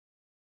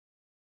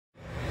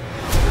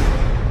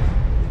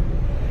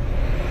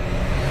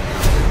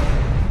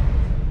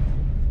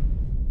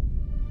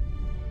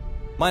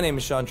My name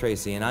is Sean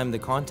Tracy, and I'm the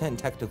Content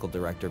Technical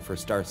Director for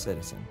Star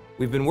Citizen.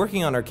 We've been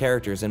working on our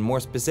characters and more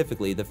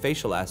specifically the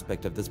facial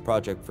aspect of this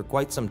project for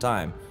quite some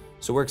time,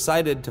 so we're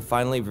excited to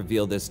finally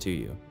reveal this to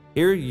you.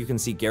 Here you can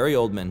see Gary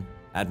Oldman,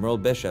 Admiral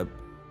Bishop,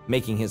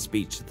 making his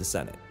speech to the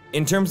Senate.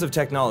 In terms of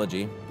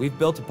technology, we've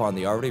built upon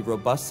the already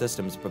robust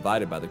systems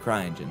provided by the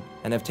CryEngine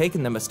and have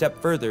taken them a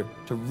step further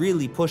to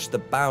really push the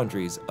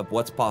boundaries of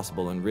what's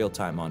possible in real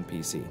time on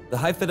PC. The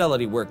high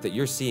fidelity work that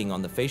you're seeing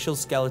on the facial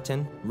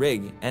skeleton,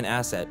 rig, and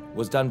asset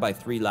was done by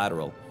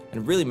 3Lateral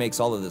and really makes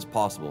all of this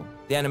possible.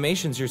 The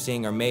animations you're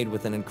seeing are made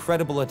with an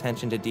incredible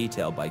attention to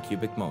detail by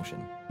Cubic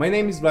Motion. My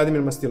name is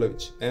Vladimir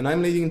Mastilovic and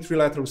I'm leading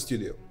 3Lateral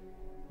Studio.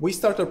 We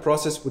start our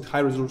process with high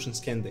resolution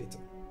scan data.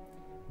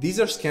 These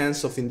are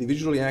scans of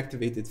individually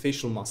activated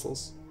facial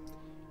muscles,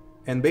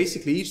 and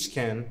basically each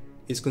scan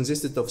is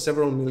consisted of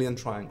several million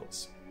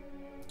triangles.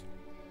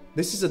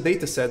 This is a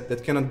dataset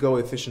that cannot go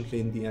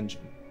efficiently in the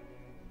engine.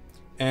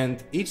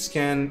 And each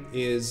scan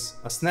is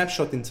a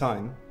snapshot in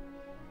time,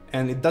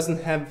 and it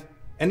doesn't have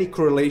any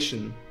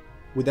correlation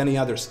with any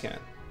other scan.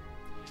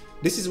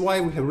 This is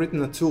why we have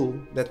written a tool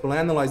that will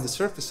analyze the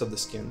surface of the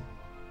skin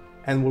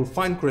and will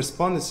find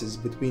correspondences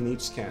between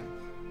each scan.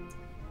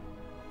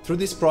 Through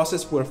this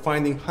process, we're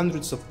finding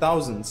hundreds of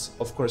thousands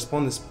of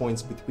correspondence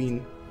points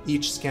between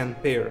each scan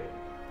pair,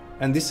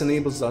 and this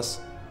enables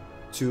us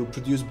to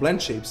produce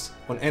blend shapes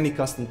on any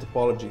custom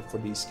topology for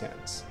these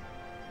scans.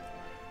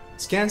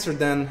 Scans are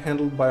then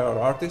handled by our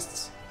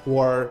artists, who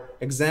are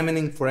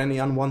examining for any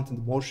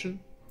unwanted motion,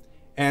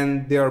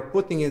 and they are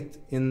putting it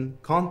in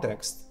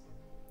context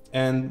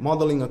and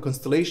modeling a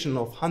constellation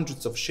of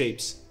hundreds of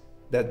shapes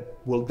that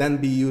will then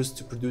be used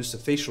to produce a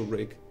facial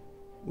rig,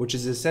 which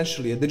is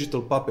essentially a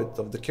digital puppet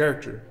of the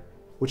character,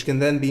 which can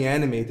then be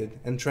animated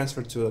and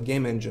transferred to a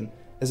game engine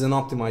as an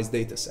optimized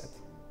dataset.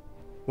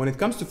 When it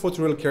comes to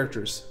photoreal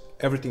characters,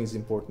 everything is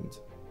important.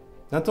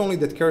 Not only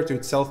that character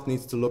itself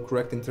needs to look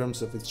correct in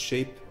terms of its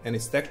shape and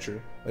its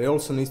texture, but it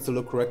also needs to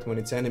look correct when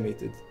it's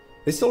animated.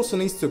 This also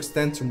needs to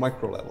extend to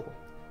micro level,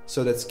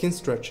 so that skin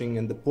stretching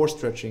and the pore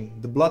stretching,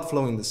 the blood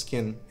flow in the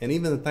skin, and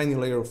even a tiny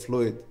layer of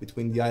fluid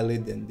between the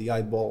eyelid and the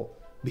eyeball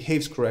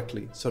behaves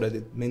correctly so that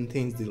it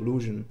maintains the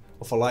illusion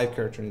of a live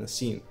character in a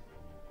scene.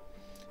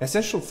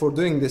 Essential for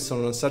doing this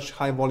on such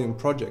high volume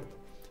project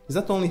is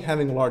not only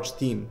having a large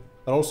team,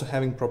 but also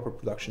having proper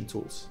production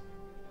tools.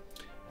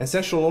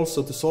 Essential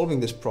also to solving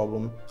this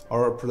problem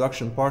are our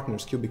production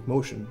partners, Cubic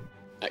Motion.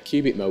 At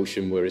Cubic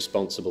Motion, we're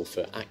responsible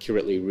for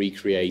accurately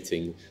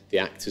recreating the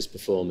actors'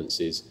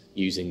 performances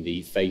using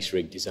the face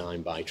rig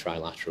designed by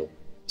 3Lateral.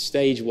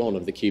 Stage 1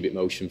 of the Cubic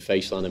Motion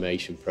facial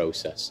animation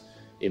process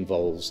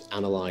involves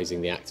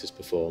analysing the actor's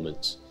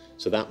performance.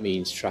 So that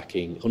means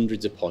tracking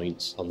hundreds of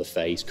points on the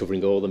face,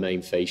 covering all the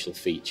main facial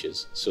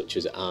features, such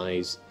as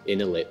eyes,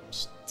 inner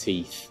lips,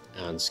 teeth,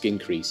 and skin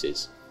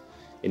creases.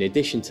 In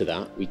addition to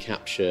that, we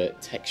capture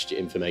texture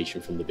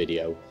information from the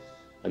video,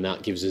 and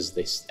that gives us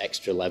this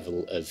extra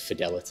level of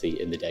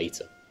fidelity in the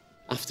data.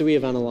 After we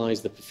have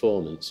analysed the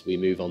performance, we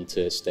move on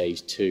to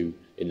stage 2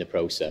 in the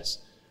process,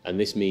 and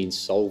this means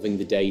solving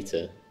the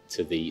data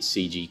to the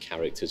CG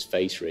character's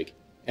face rig.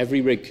 Every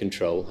rig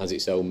control has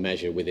its own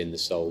measure within the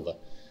solver,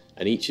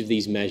 and each of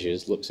these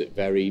measures looks at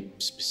very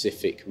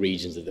specific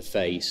regions of the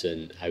face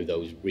and how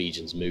those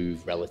regions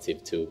move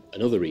relative to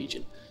another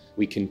region.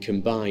 We can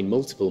combine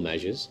multiple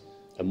measures,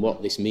 and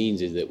what this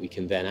means is that we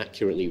can then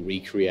accurately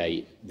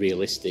recreate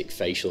realistic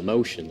facial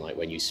motion, like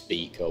when you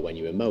speak or when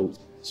you emote.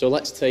 So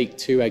let's take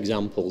 2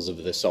 examples of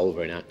the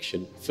solver in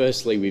action.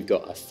 Firstly, we've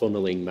got a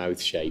funneling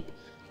mouth shape,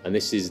 and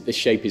this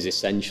shape is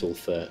essential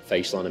for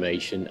facial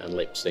animation and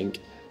lip sync.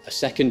 A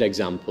second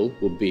example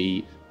would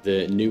be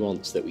the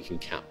nuance that we can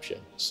capture.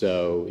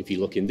 So if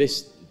you look in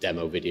this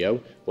demo video,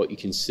 what you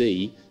can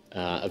see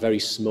are very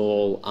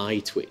small eye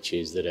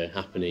twitches that are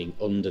happening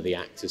under the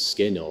actor's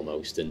skin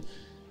almost, and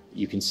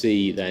you can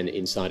see then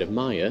inside of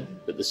Maya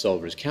that the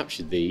solver has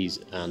captured these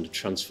and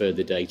transferred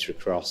the data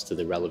across to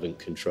the relevant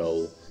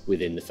control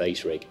within the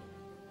face rig.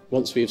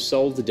 Once we have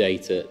solved the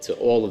data to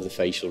all of the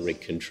facial rig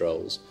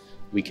controls,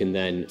 we can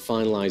then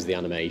finalize the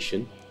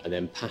animation and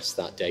then pass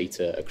that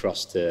data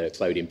across to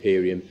Cloud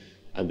Imperium,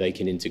 and they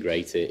can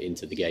integrate it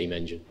into the game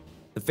engine.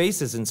 The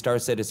faces in Star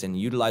Citizen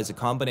utilize a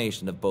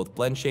combination of both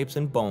blend shapes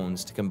and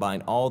bones to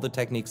combine all the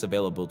techniques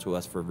available to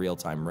us for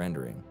real-time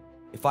rendering.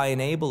 If I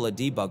enable a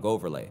debug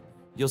overlay,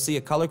 you'll see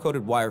a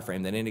color-coded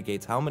wireframe that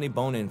indicates how many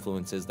bone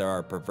influences there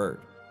are per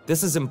vert.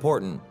 This is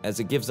important as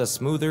it gives us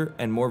smoother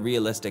and more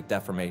realistic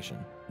deformation.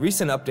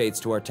 Recent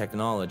updates to our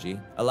technology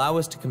allow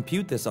us to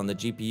compute this on the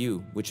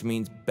GPU, which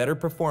means better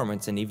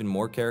performance and even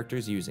more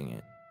characters using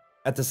it.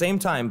 At the same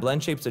time,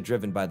 blend shapes are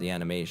driven by the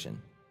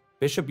animation.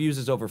 Bishop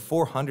uses over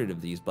 400 of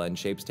these blend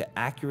shapes to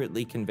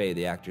accurately convey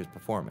the actor's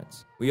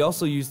performance. We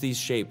also use these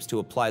shapes to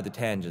apply the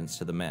tangents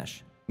to the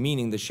mesh,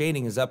 meaning the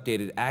shading is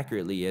updated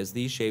accurately as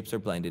these shapes are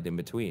blended in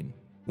between.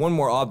 One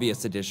more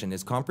obvious addition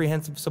is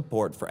comprehensive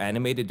support for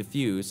animated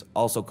diffuse,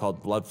 also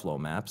called blood flow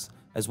maps,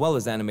 as well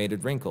as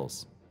animated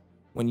wrinkles.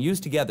 When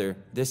used together,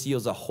 this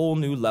yields a whole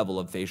new level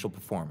of facial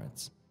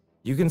performance.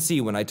 You can see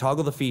when I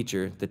toggle the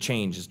feature, the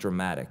change is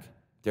dramatic.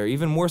 There are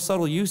even more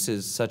subtle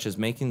uses, such as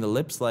making the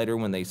lips lighter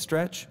when they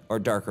stretch or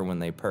darker when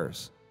they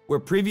purse. Where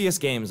previous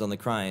games on the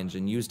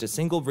CryEngine used a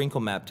single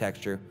wrinkle map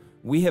texture,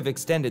 we have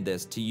extended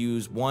this to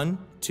use 1,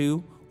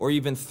 2, or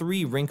even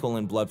 3 wrinkle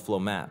and blood flow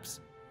maps.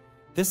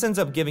 This ends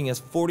up giving us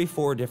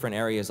 44 different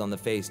areas on the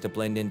face to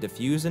blend in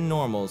diffuse and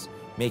normals,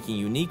 making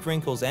unique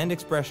wrinkles and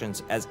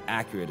expressions as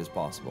accurate as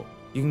possible.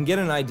 You can get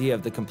an idea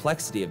of the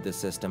complexity of this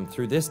system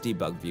through this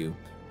debug view,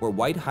 where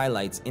white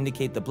highlights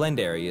indicate the blend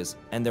areas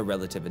and their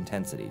relative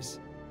intensities.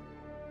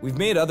 We've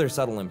made other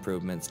subtle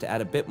improvements to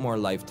add a bit more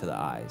life to the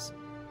eyes.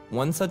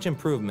 One such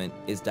improvement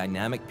is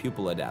dynamic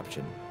pupil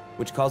adaptation,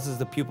 which causes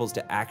the pupils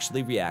to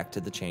actually react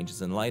to the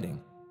changes in lighting.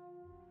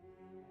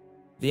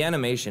 The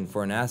animation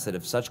for an asset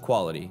of such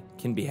quality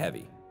can be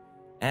heavy.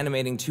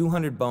 Animating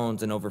 200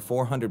 bones and over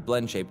 400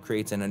 blend shape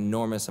creates an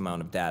enormous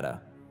amount of data.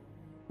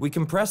 We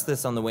compress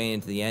this on the way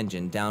into the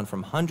engine down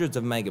from hundreds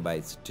of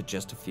megabytes to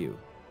just a few.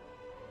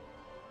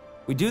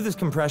 We do this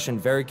compression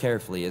very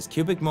carefully, as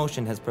Cubic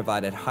Motion has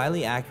provided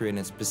highly accurate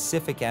and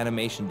specific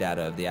animation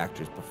data of the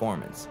actor's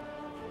performance.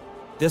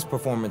 This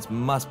performance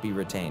must be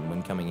retained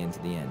when coming into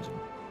the engine.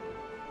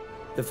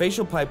 The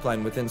facial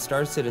pipeline within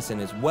Star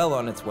Citizen is well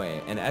on its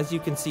way, and as you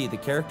can see, the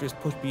characters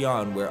push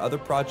beyond where other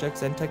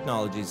projects and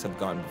technologies have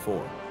gone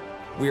before.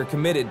 We are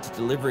committed to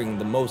delivering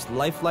the most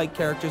lifelike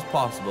characters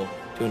possible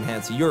to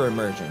enhance your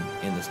immersion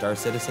in the Star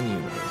Citizen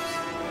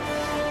universe.